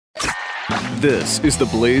This is the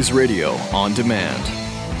Blaze Radio on demand.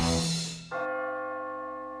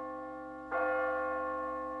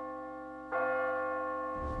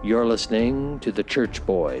 You're listening to the Church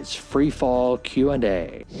Boys FREEFALL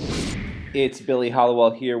Q&A. It's Billy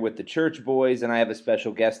Hollowell here with the Church Boys, and I have a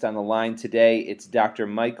special guest on the line today. It's Dr.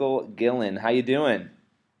 Michael Guillen. How you doing?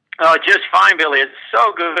 Oh, just fine, Billy. It's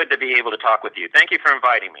so good to be able to talk with you. Thank you for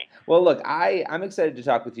inviting me. Well, look, I'm excited to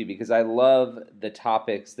talk with you because I love the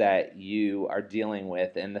topics that you are dealing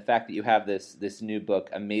with, and the fact that you have this new book,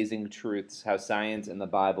 Amazing Truths: How Science and the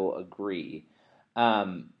Bible Agree.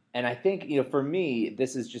 And I think, for me,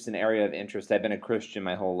 this is just an area of interest. I've been a Christian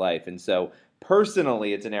my whole life, and so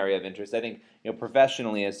personally, it's an area of interest. I think,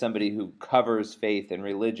 professionally, as somebody who covers faith and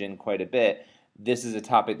religion quite a bit, this is a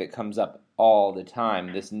topic that comes up all the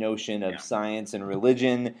time, this notion of science and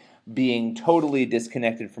religion being totally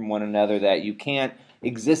disconnected from one another, that you can't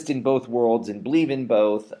exist in both worlds and believe in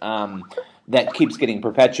both, that keeps getting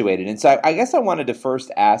perpetuated. And so I guess I wanted to first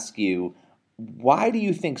ask you, why do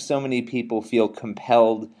you think so many people feel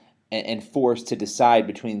compelled and forced to decide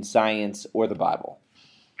between science or the Bible?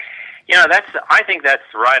 I think that's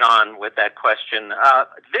right on with that question.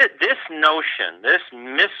 This notion, this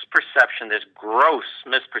misperception, this gross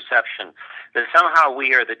misperception that somehow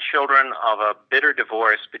we are the children of a bitter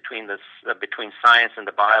divorce between science and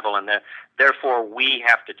the Bible, and that therefore we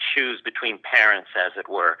have to choose between parents, as it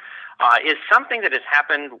were, is something that has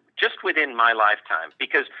happened just within my lifetime.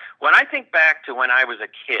 Because when I think back to when I was a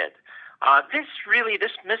kid,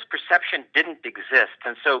 this misperception didn't exist.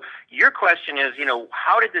 And so your question is,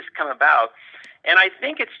 how did this come about? And I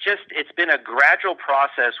think it's been a gradual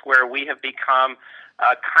process where we have become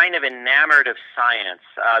kind of enamored of science.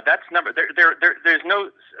 There's no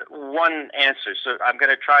one answer, so I'm going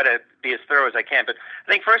to try to be as thorough as I can. But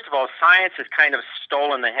I think, first of all, science has kind of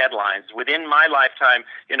stolen the headlines. Within my lifetime,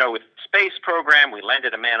 with space program, we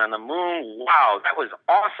landed a man on the moon. Wow, that was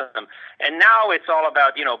awesome. And now it's all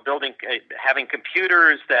about, having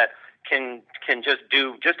computers that can just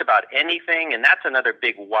do just about anything, and that's another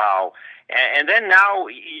big wow. And then now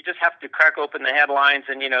you just have to crack open the headlines,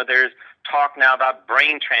 and there's talk now about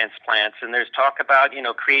brain transplants, and there's talk about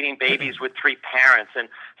creating babies with three parents, and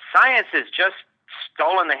science has just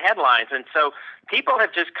stolen the headlines. And so people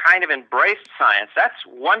have just kind of embraced science. That's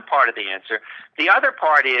one part of the answer. The other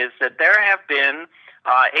part is that there have been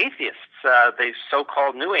atheists, the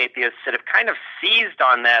so-called new atheists, that have kind of seized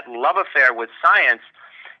on that love affair with science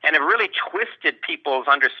and have really twisted people's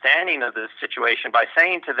understanding of the situation by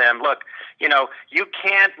saying to them, look, you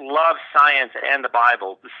can't love science and the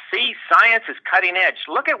Bible. See, science is cutting edge.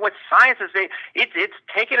 Look at what science is. It's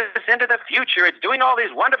taking us into the future. It's doing all these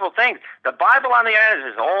wonderful things. The Bible, on the other hand,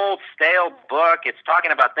 is this old, stale book. It's talking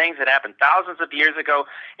about things that happened thousands of years ago.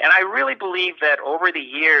 And I really believe that over the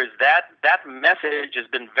years, that message has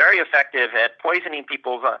been very effective at poisoning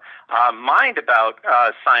people's mind about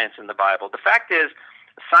science and the Bible. The fact is,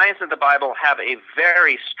 science and the Bible have a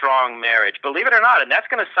very strong marriage, believe it or not, and that's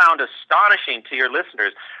going to sound astonishing to your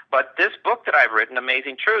listeners, but this book that I've written,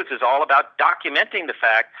 Amazing Truths, is all about documenting the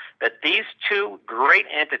fact that these two great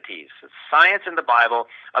entities, science and the Bible,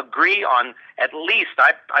 agree on at least,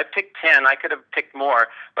 I picked 10, I could have picked more,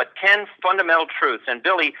 but 10 fundamental truths. And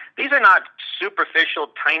Billy, these are not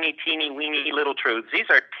superficial, tiny, teeny, weeny little truths. These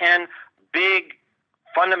are 10 big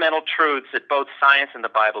fundamental truths that both science and the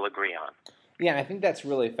Bible agree on. Yeah, I think that's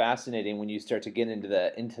really fascinating when you start to get into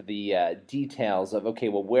the details of, okay,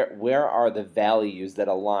 well, where are the values that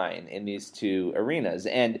align in these two arenas?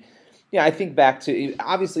 And I think back to,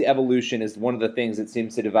 obviously, evolution is one of the things that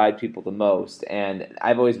seems to divide people the most, and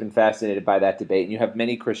I've always been fascinated by that debate. And you have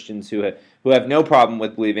many Christians who have no problem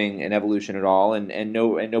with believing in evolution at all, and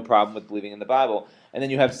no problem with believing in the Bible. And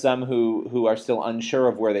then you have some who are still unsure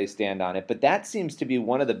of where they stand on it. But that seems to be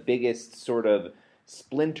one of the biggest sort of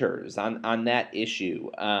splinters on that issue.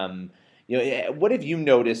 What have you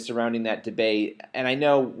noticed surrounding that debate? And I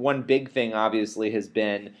know one big thing obviously has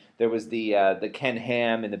been, there was the Ken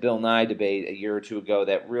Ham and the Bill Nye debate a year or two ago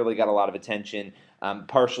that really got a lot of attention,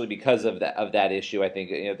 partially because of that issue. I think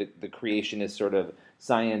the creationist sort of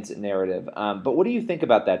science narrative. But what do you think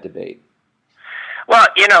about that debate? Well,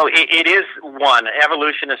 it is one.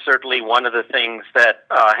 Evolution is certainly one of the things that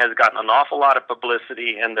has gotten an awful lot of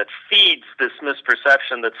publicity and that feeds this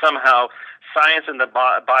misperception that somehow science and the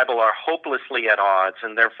Bible are hopelessly at odds,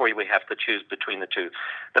 and therefore we have to choose between the two.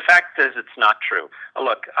 The fact is it's not true.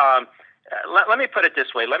 Look, let me put it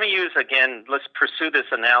this way. Let me use, again, let's pursue this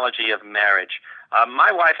analogy of marriage.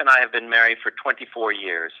 My wife and I have been married for 24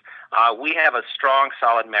 years. We have a strong,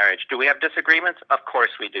 solid marriage. Do we have disagreements? Of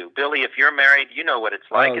course we do. Billy, if you're married, you know what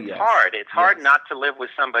it's like. It's hard. It's hard not to live with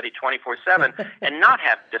somebody 24/7 and not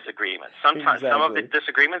have disagreements. Sometimes some of the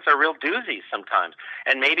disagreements are real doozies sometimes.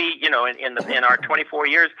 And maybe, in our 24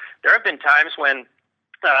 years, there have been times when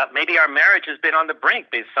maybe our marriage has been on the brink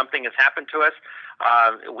because something has happened to us.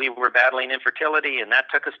 We were battling infertility, and that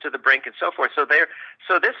took us to the brink, and so forth. So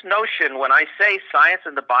this notion, when I say science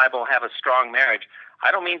and the Bible have a strong marriage,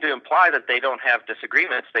 I don't mean to imply that they don't have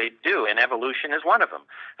disagreements. They do, and evolution is one of them.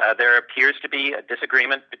 There appears to be a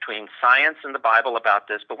disagreement between science and the Bible about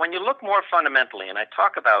this. But when you look more fundamentally, and I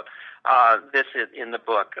talk about this in the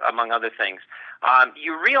book, among other things,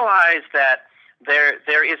 you realize that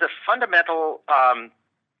there is a fundamental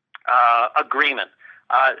agreement.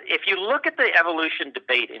 If you look at the evolution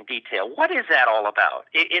debate in detail, what is that all about?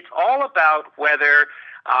 It's all about whether,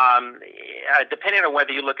 depending on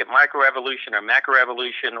whether you look at microevolution or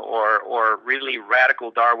macroevolution or really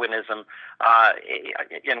radical Darwinism,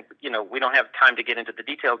 we don't have time to get into the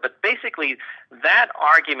details, but basically that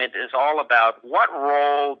argument is all about what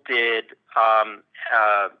role did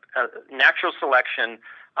natural selection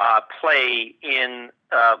play in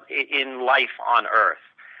life on Earth.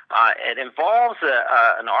 It involves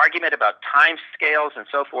an argument about time scales and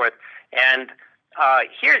so forth. And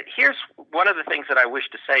here's one of the things that I wish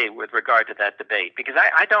to say with regard to that debate, because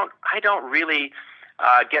I don't really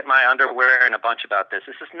get my underwear in a bunch about this.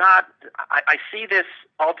 This is not. I see this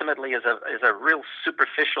ultimately as a real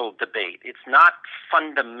superficial debate. It's not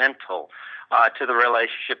fundamental to the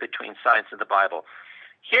relationship between science and the Bible.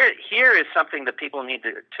 Here is something that people need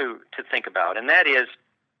to think about, and that is,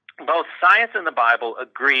 both science and the Bible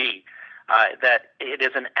agree that it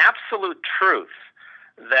is an absolute truth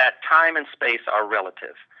that time and space are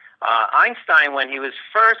relative. Einstein, when he was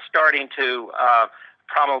first starting to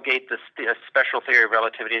promulgate the special theory of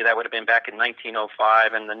relativity, that would have been back in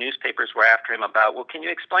 1905, and the newspapers were after him about, well, can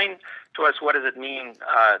you explain to us what does it mean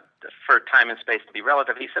for time and space to be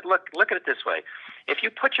relative? He said, look at it this way. If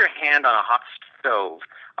you put your hand on a hot stove,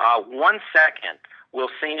 1 second will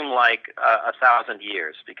seem like 1,000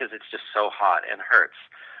 years because it's just so hot and hurts.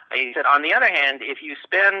 He said, on the other hand, if you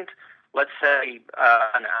spend, let's say,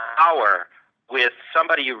 an hour with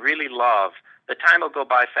somebody you really love, the time will go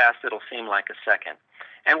by fast, it'll seem like a second.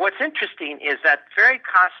 And what's interesting is that very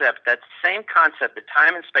concept, that same concept that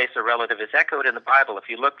time and space are relative, is echoed in the Bible. If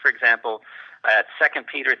you look, for example, at 2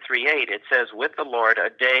 Peter 3:8, it says, with the Lord, a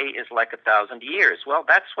day is like 1,000 years. Well,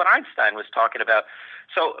 that's what Einstein was talking about.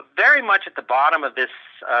 So very much at the bottom of this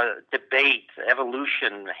debate,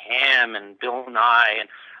 evolution, Ham and Bill Nye, and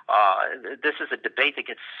this is a debate that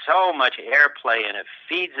gets so much airplay and it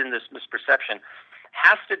feeds in this misperception,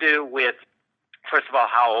 has to do with, first of all,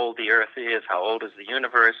 how old the Earth is, how old is the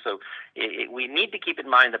universe. So we need to keep in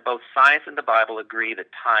mind that both science and the Bible agree that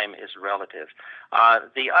time is relative.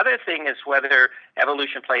 The other thing is whether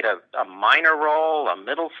evolution played a minor role, a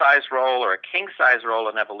middle-sized role, or a king-size role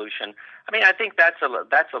in evolution. I mean, I think that's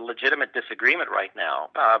a legitimate disagreement right now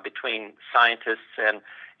between scientists and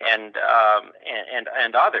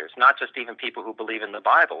others, not just even people who believe in the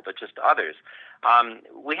Bible, but just others.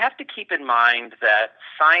 We have to keep in mind that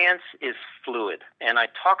science is fluid, and I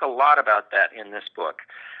talk a lot about that in this book.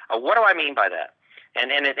 What do I mean by that?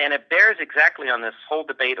 And it bears exactly on this whole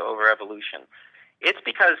debate over evolution. It's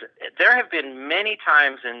because there have been many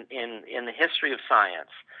times in the history of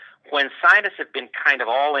science when scientists have been kind of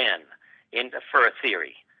all in for a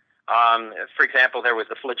theory. For example, there was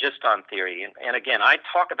the phlogiston theory, and again, I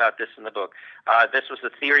talk about this in the book. This was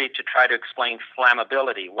a theory to try to explain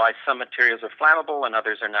flammability, why some materials are flammable and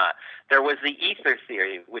others are not. There was the ether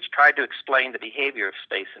theory, which tried to explain the behavior of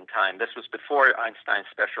space and time. This was before Einstein's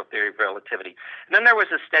special theory of relativity. And then there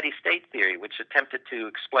was a steady state theory, which attempted to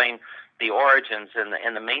explain the origins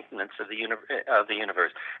and the maintenance of the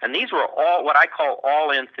universe. And these were all what I call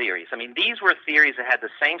all-in theories. I mean, these were theories that had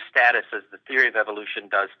the same status as the theory of evolution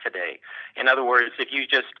does today. In other words, if you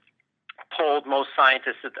just polled most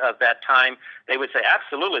scientists of that time, they would say,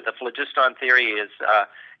 absolutely, the phlogiston theory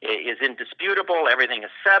is indisputable, everything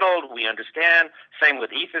is settled, we understand. Same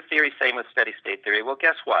with ether theory, same with steady state theory. Well,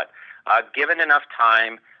 guess what? Given enough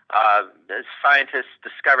time, the scientists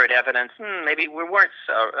discovered evidence, maybe we weren't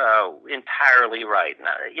so entirely right,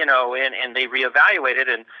 and they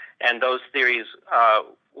reevaluated, and those theories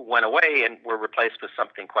went away and were replaced with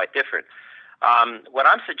something quite different. What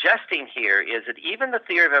I'm suggesting here is that even the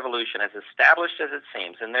theory of evolution, as established as it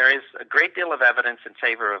seems, and there is a great deal of evidence in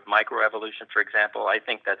favor of microevolution, for example. I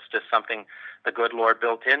think that's just something the good Lord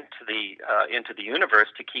built into the universe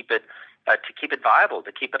to keep it viable,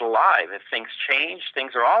 to keep it alive. If things change,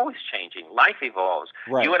 things are always changing. Life evolves.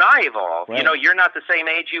 Right. You and I evolve. Right. You're not the same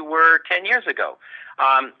age you were 10 years ago.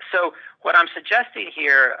 So what I'm suggesting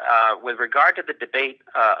here with regard to the debate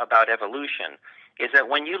about evolution is that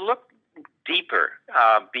when you look deeper,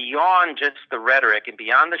 beyond just the rhetoric and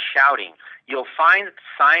beyond the shouting, you'll find that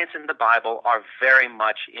science and the Bible are very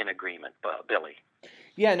much in agreement, Billy.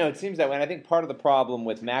 Yeah, no, it seems that way. And I think part of the problem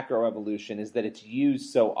with macroevolution is that it's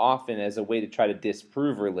used so often as a way to try to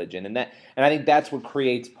disprove religion. And I think that's what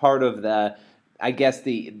creates part of the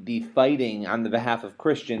fighting on the behalf of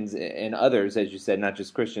Christians and others, as you said, not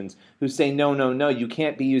just Christians, who say, no, you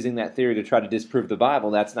can't be using that theory to try to disprove the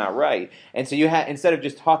Bible. That's not right. And so instead of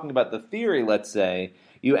just talking about the theory, let's say,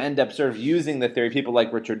 you end up sort of using the theory, people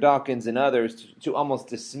like Richard Dawkins and others, to almost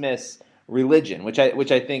dismiss religion, which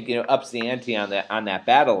I think ups the ante on that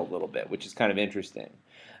battle a little bit, which is kind of interesting.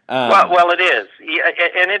 Well, it is,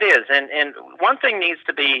 and it is, and one thing needs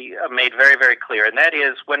to be made very, very clear, and that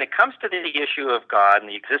is when it comes to the issue of God and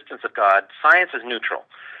the existence of God, science is neutral.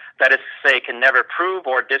 That is to say, can never prove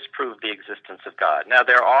or disprove the existence of God. Now,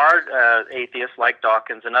 there are atheists like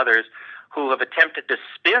Dawkins and others who have attempted to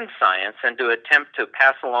spin science and to attempt to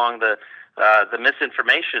pass along the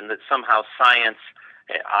misinformation that somehow science,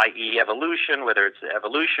 i.e. evolution, whether it's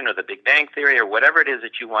evolution or the Big Bang Theory or whatever it is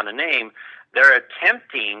that you want to name, they're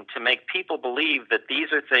attempting to make people believe that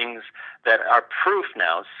these are things that are proof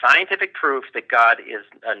now, scientific proof that God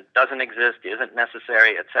doesn't exist, isn't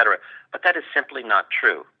necessary, etc. But that is simply not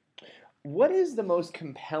true. What is the most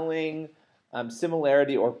compelling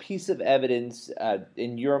similarity or piece of evidence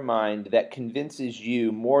in your mind that convinces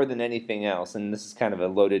you more than anything else, and this is kind of a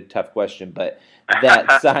loaded, tough question, but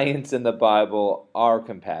that science and the Bible are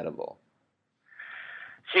compatible?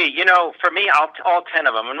 Gee, for me, all 10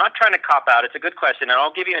 of them. I'm not trying to cop out. It's a good question, and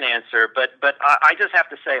I'll give you an answer. But I just have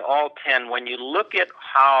to say all 10, when you look at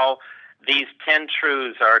how these 10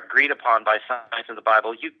 truths are agreed upon by science and the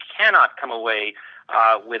Bible, you cannot come away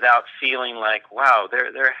without feeling like, wow,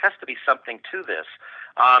 there has to be something to this.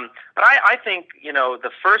 But I think,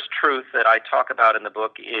 the first truth that I talk about in the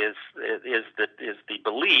book is the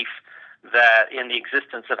belief that in the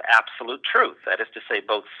existence of absolute truth. That is to say,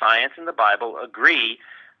 both science and the Bible agree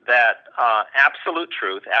that absolute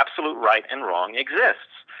truth, absolute right and wrong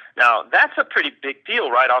exists. Now, that's a pretty big deal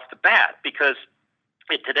right off the bat, because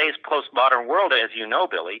in today's postmodern world, as you know,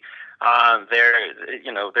 Billy,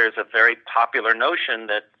 there's a very popular notion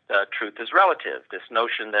that truth is relative. This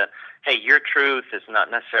notion that, hey, your truth is not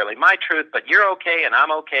necessarily my truth, but you're okay and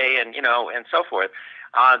I'm okay, and and so forth.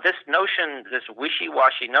 This notion, this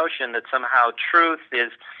wishy-washy notion that somehow truth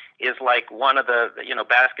is like one of the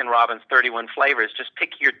Baskin-Robbins 31 flavors. Just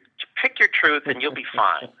pick your truth and you'll be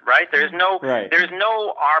fine, right? There's no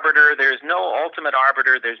arbiter, there's no ultimate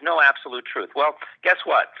arbiter, there's no absolute truth. Well, guess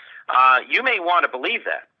what? You may want to believe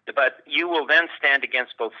that, but you will then stand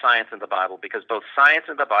against both science and the Bible, because both science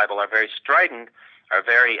and the Bible are very strident, are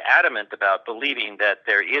very adamant about believing that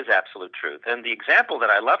there is absolute truth. And the example that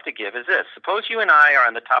I love to give is this. Suppose you and I are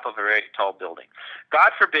on the top of a very tall building.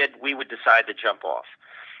 God forbid we would decide to jump off.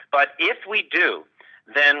 But if we do,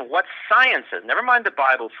 then what science says, never mind the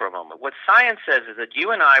Bible for a moment, what science says is that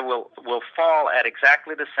you and I will fall at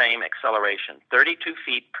exactly the same acceleration, 32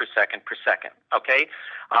 feet per second, okay?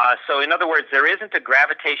 So in other words, there isn't a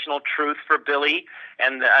gravitational truth for Billy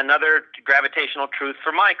and another gravitational truth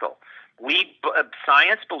for Michael.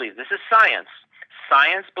 Science believes, this is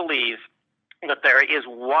science believes that there is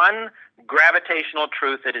one gravitational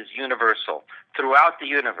truth that is universal throughout the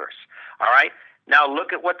universe, all right? Now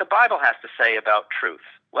look at what the Bible has to say about truth.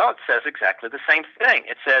 Well, it says exactly the same thing.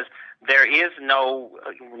 It says there is no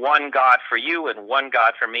one God for you and one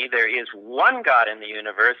God for me. There is one God in the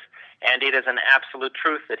universe, and it is an absolute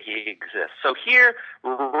truth that he exists. So here,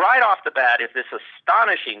 right off the bat, is this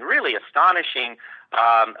really astonishing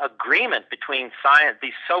agreement between science,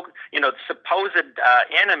 these supposed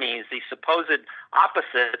enemies, these supposed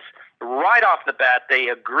opposites. Right off the bat, they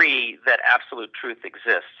agree that absolute truth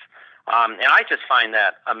exists. And I just find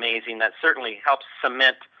that amazing. That certainly helps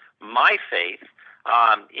cement my faith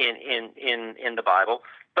in the Bible.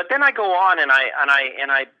 But then I go on and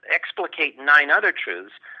I explicate 9 other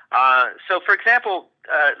truths. So, for example,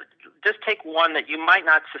 just take one that you might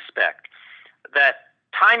not suspect: that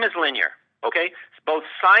time is linear. Okay, both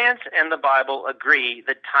science and the Bible agree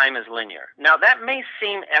that time is linear. Now, that may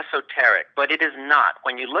seem esoteric, but it is not.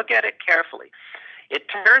 When you look at it carefully, it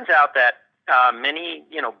turns out that many,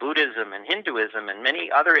 Buddhism and Hinduism and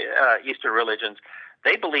many other Eastern religions,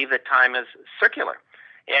 they believe that time is circular.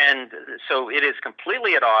 And so it is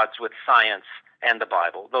completely at odds with science and the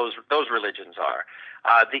Bible. Those religions are.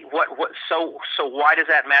 So why does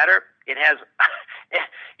that matter? It has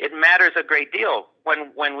it matters a great deal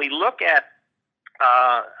when we look at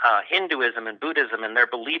Hinduism and Buddhism and their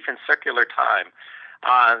belief in circular time.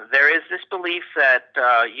 There is this belief that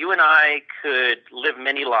you and I could live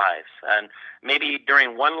many lives, and maybe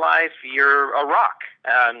during one life you're a rock,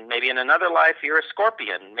 and maybe in another life you're a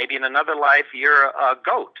scorpion, maybe in another life you're a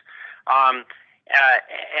goat, and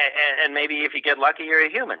maybe if you get lucky you're a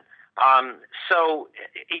human. So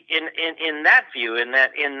in that view, in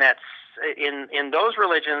those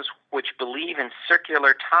religions which believe in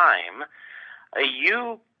circular time,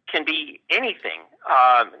 you can be anything,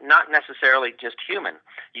 not necessarily just human.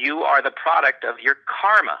 You are the product of your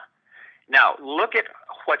karma. Now, look at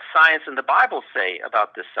what science and the Bible say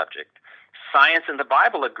about this subject. Science and the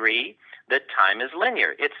Bible agree that time is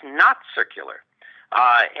linear. It's not circular.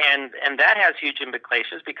 And that has huge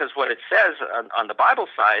implications, because what it says on the Bible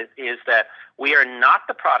side is that we are not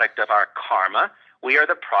the product of our karma. We are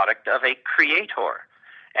the product of a creator.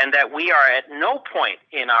 And that we are at no point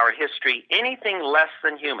in our history anything less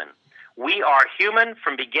than human. We are human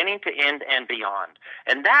from beginning to end and beyond.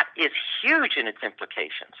 And that is huge in its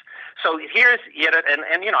implications. So here's yet, and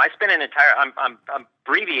I spent an entire, I'm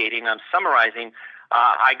abbreviating, I'm summarizing,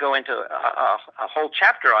 I go into a whole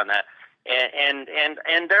chapter on that. And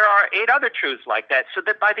there are 8 other truths like that, so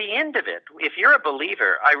that by the end of it, if you're a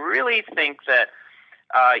believer, I really think that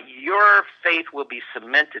your faith will be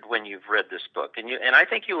cemented when you've read this book, and I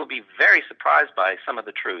think you will be very surprised by some of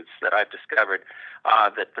the truths that I've discovered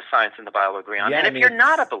that the science and the Bible agree on. Yeah, and if you're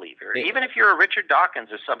not a believer, even if you're a Richard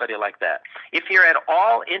Dawkins or somebody like that, if you're at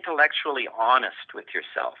all intellectually honest with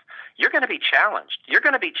yourself, you're going to be challenged. You're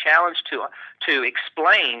going to be challenged to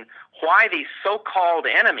explain why these so-called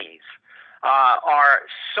enemies are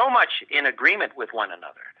so much in agreement with one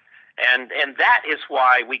another. And that is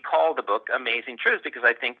why we call the book Amazing Truths, because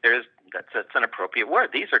I think that's an appropriate word.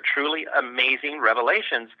 These are truly amazing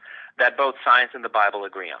revelations that both science and the Bible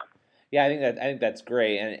agree on. Yeah, I think that's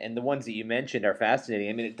great, and the ones that you mentioned are fascinating.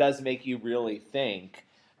 I mean, it does make you really think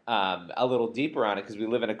a little deeper on it, because we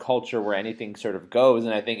live in a culture where anything sort of goes,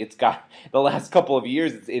 and I think it's got the last couple of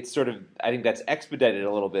years. It's sort of, I think that's expedited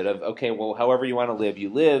a little bit of, okay, well, however you want to live, you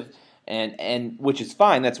live. And which is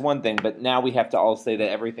fine, that's one thing, but now we have to all say that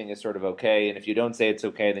everything is sort of okay, and if you don't say it's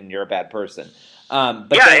okay, then you're a bad person.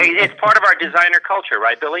 It's part of our designer culture,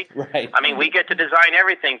 right, Billy? Right. I mean, we get to design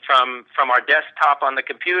everything from our desktop on the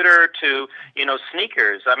computer to,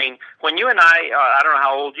 sneakers. I mean, when you and I don't know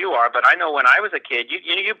how old you are, but I know when I was a kid,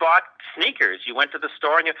 you bought sneakers. You went to the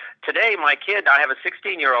store, and today my kid, I have a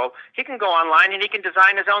 16-year-old, he can go online and he can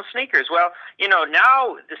design his own sneakers. Well,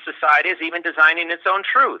 now the society is even designing its own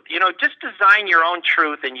truth. Just design your own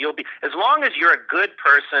truth, and you'll be, as long as you're a good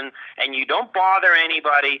person and you don't bother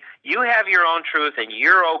anybody, you have your own truth and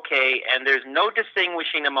you're okay, and there's no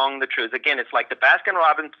distinguishing among the truths. Again, it's like the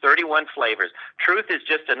Baskin-Robbins 31 flavors. Truth is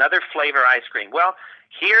just another flavor ice cream. Well,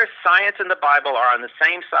 here science and the Bible are on the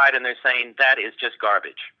same side, and they're saying that is just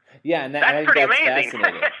garbage. Yeah, and that's pretty amazing.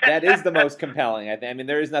 Fascinating. That is the most compelling. I mean,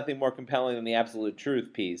 there is nothing more compelling than the absolute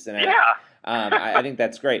truth piece. And I think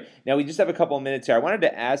that's great. Now, we just have a couple of minutes here. I wanted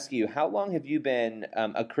to ask you, how long have you been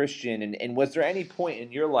a Christian, and was there any point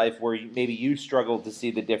in your life where maybe you struggled to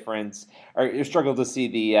see the difference, or you struggled to see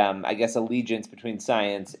the, allegiance between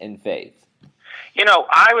science and faith?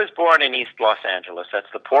 I was born in East Los Angeles.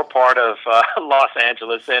 That's the poor part of Los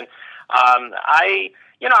Angeles, and I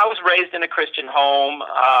was raised in a Christian home,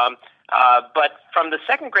 but from the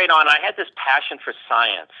second grade on, I had this passion for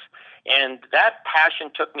science. And that passion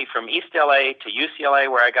took me from East LA to UCLA,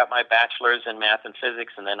 where I got my bachelor's in math and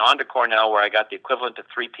physics, and then on to Cornell, where I got the equivalent of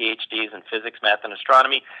 3 PhDs in physics, math, and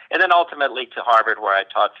astronomy, and then ultimately to Harvard, where I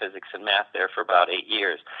taught physics and math there for about 8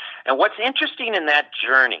 years. And what's interesting in that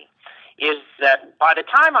journey is that by the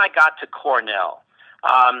time I got to Cornell,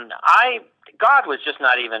 God was just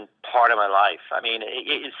not even part of my life. I mean,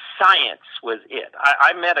 science was it.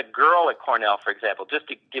 I met a girl at Cornell, for example, just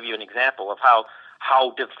to give you an example of how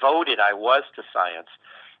devoted I was to science.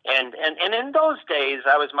 And in those days,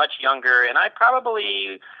 I was much younger, and I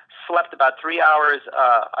probably slept about 3 hours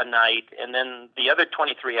a night, and then the other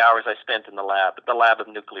 23 hours I spent in the lab of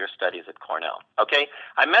nuclear studies at Cornell. Okay?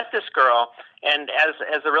 I met this girl, and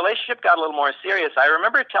as the relationship got a little more serious, I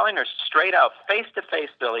remember telling her straight out, face to face,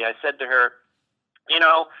 Billy, I said to her,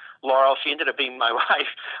 Laurel, she ended up being my wife.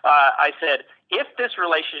 I said, if this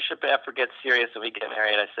relationship ever gets serious and we get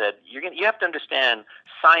married, I said, you have to understand,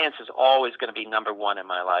 science is always going to be number one in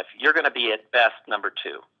my life. You're going to be at best number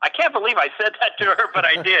two. I can't believe I said that to her, but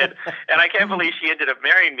I did. And I can't believe she ended up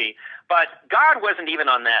marrying me. But God wasn't even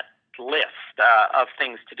on that list of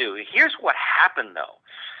things to do. Here's what happened, though.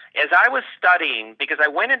 As I was studying, because I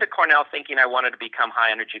went into Cornell thinking I wanted to become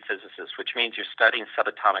high-energy physicist, which means you're studying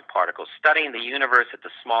subatomic particles, studying the universe at the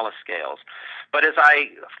smallest scales. But as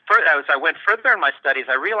I went further in my studies,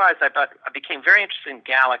 I realized I became very interested in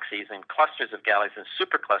galaxies and clusters of galaxies and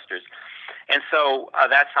superclusters. And so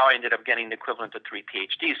that's how I ended up getting the equivalent of 3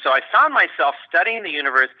 PhDs. So I found myself studying the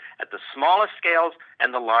universe at the smallest scales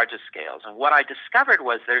and the largest scales. And what I discovered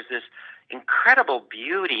was there's this incredible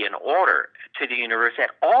beauty and order to the universe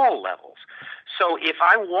at all levels. So if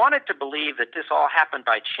I wanted to believe that this all happened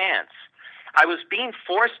by chance, I was being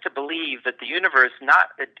forced to believe that the universe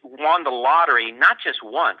won the lottery not just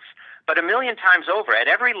once, but a million times over. At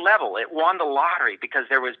every level, it won the lottery because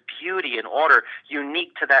there was beauty and order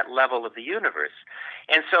unique to that level of the universe.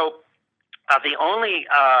 And so the only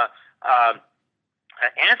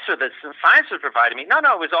answer that science was providing me, no,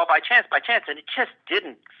 it was all by chance, and it just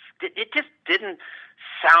didn't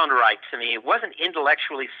sound right to me. It wasn't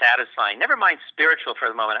intellectually satisfying. Never mind spiritual for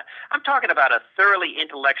the moment. I'm talking about a thoroughly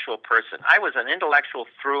intellectual person. I was an intellectual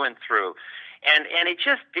through and through. And it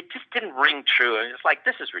just didn't ring true. And it's like,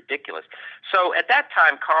 this is ridiculous. So at that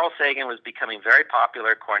time, Carl Sagan was becoming very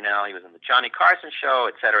popular at Cornell. He was in the Johnny Carson show,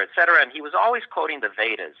 et cetera, and he was always quoting the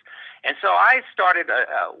Vedas. And so I started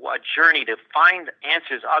a journey to find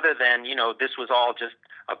answers other than, this was all just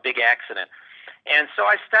a big accident. And so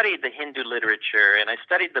I studied the Hindu literature, and I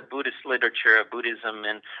studied the Buddhist literature of Buddhism,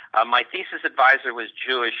 and my thesis advisor was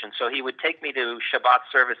Jewish, and so he would take me to Shabbat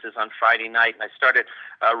services on Friday night, and I started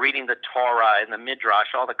reading the Torah and the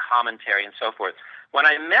Midrash, all the commentary and so forth. When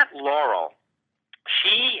I met Laurel,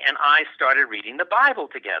 she and I started reading the Bible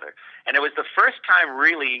together, and it was the first time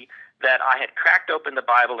really that I had cracked open the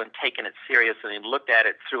Bible and taken it seriously and looked at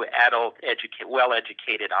it through adult,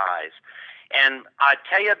 well-educated eyes. And I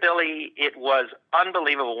tell you, Billy, it was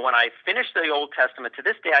unbelievable. When I finished the Old Testament, to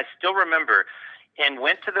this day, I still remember, and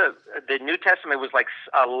went to the New Testament, it was like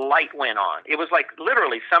a light went on. It was like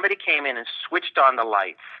literally somebody came in and switched on the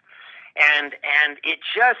lights. And it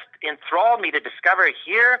just enthralled me to discover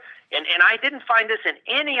here, and I didn't find this in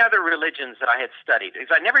any other religions that I had studied,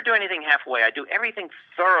 because I never do anything halfway. I do everything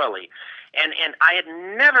thoroughly. And I had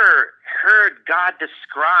never heard God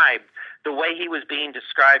described the way he was being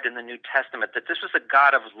described in the New Testament, that this was a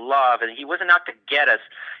God of love, and he wasn't out to get us,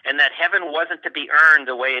 and that heaven wasn't to be earned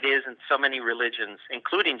the way it is in so many religions,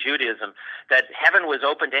 including Judaism, that heaven was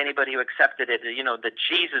open to anybody who accepted it, that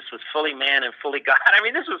Jesus was fully man and fully God. I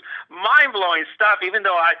mean, this was mind-blowing stuff, even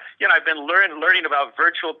though I've been learning about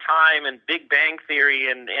virtual time and Big Bang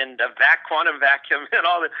Theory and quantum vacuum and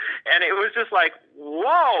all that, and it was just like,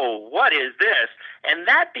 whoa, what is this? And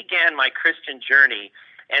that began my Christian journey.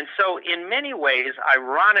 And so in many ways,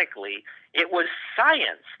 ironically, it was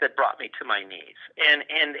science that brought me to my knees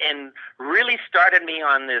and really started me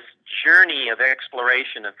on this journey of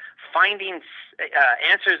exploration, of finding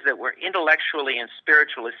answers that were intellectually and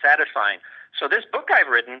spiritually satisfying. So this book I've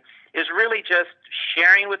written is really just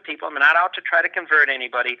sharing with people. I'm not out to try to convert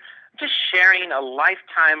anybody. I'm just sharing a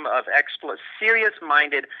lifetime of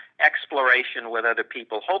serious-minded exploration with other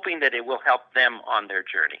people, hoping that it will help them on their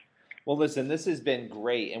journey. Well, listen, this has been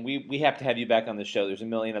great, and we have to have you back on the show. There's a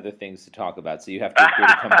million other things to talk about, so you have to agree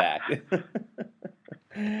to come back.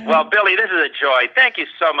 Well, Billy, this is a joy. Thank you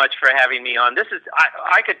so much for having me on.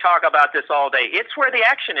 I could talk about this all day. It's where the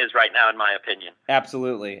action is right now, in my opinion.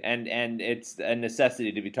 Absolutely, and it's a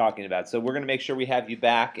necessity to be talking about. So we're going to make sure we have you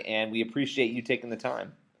back, and we appreciate you taking the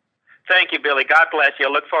time. Thank you, Billy. God bless you. I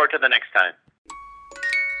look forward to the next time.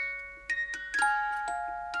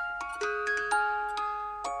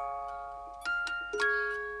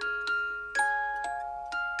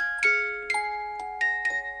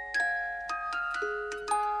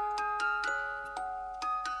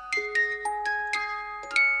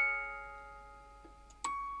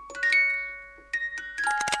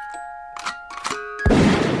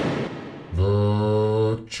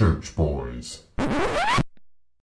 The Church Boys.